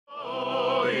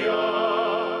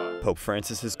Pope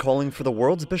Francis is calling for the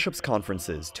world's bishops'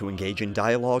 conferences to engage in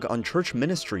dialogue on church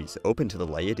ministries open to the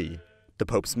laity. The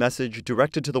Pope's message,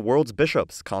 directed to the world's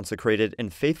bishops, consecrated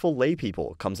and faithful lay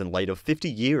people, comes in light of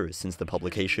 50 years since the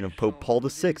publication of Pope Paul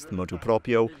VI Motu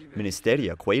Proprio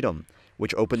Ministeria Quaedam,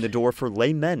 which opened the door for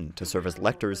lay men to serve as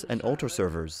lectors and altar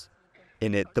servers.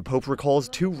 In it, the Pope recalls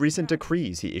two recent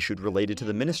decrees he issued related to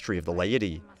the ministry of the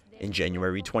laity. In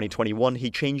January 2021,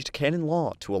 he changed canon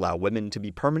law to allow women to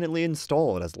be permanently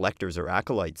installed as lectors or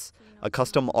acolytes, a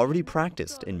custom already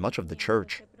practiced in much of the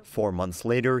Church. 4 months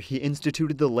later, he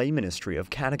instituted the lay ministry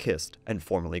of catechist and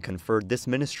formally conferred this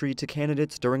ministry to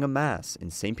candidates during a Mass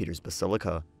in St. Peter's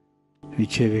Basilica.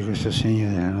 Riceve questo segno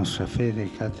della nostra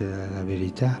fede, cattedra della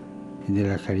verità e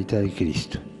della carità di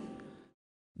Cristo.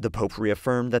 The Pope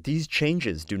reaffirmed that these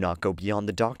changes do not go beyond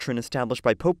the doctrine established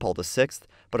by Pope Paul VI,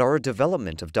 but are a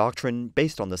development of doctrine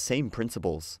based on the same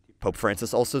principles. Pope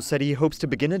Francis also said he hopes to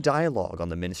begin a dialogue on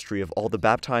the ministry of all the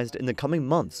baptized in the coming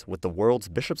months with the world's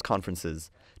bishops'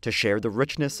 conferences to share the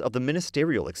richness of the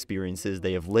ministerial experiences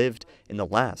they have lived in the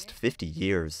last 50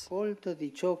 years.